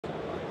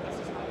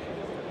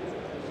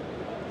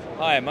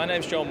Hi, my name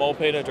is Joel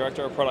Mulpeter,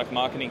 Director of Product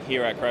Marketing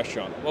here at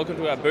Crestron. Welcome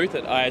to our booth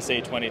at ISE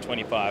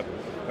 2025.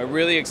 We're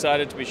really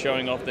excited to be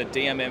showing off the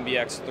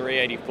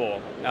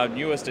DM-NVX-384, our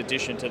newest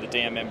addition to the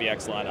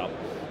DM-NVX lineup.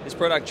 This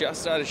product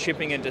just started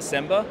shipping in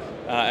December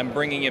and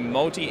bringing in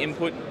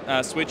multi-input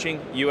switching,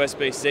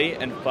 USB-C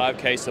and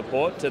 5K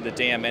support to the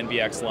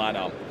DM-NVX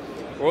lineup.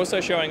 We're also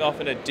showing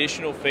off an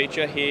additional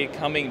feature here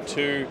coming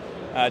to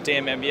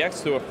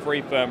DM-NVX through a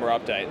free firmware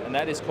update, and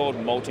that is called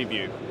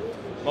Multiview.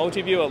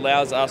 Multiview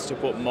allows us to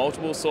put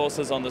multiple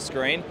sources on the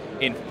screen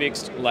in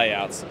fixed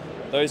layouts.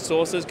 Those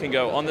sources can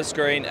go on the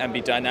screen and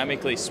be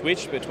dynamically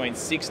switched between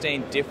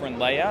 16 different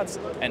layouts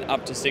and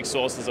up to 6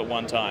 sources at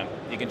one time.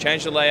 You can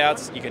change the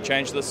layouts, you can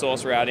change the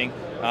source routing,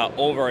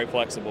 all very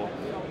flexible.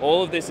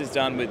 All of this is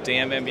done with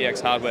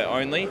DM-NVX hardware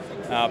only,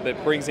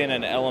 but brings in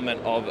an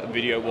element of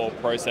video wall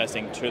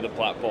processing to the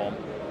platform.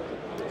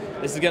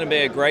 This is going to be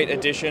a great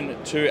addition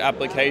to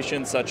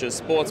applications such as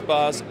sports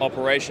bars,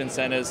 operation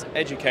centers,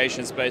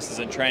 education spaces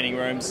and training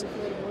rooms,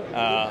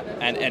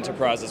 and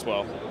enterprise as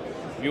well.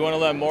 If you want to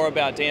learn more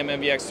about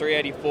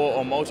DM-NVX-384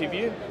 or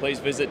Multiview, please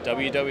visit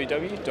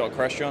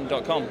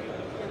www.crestron.com.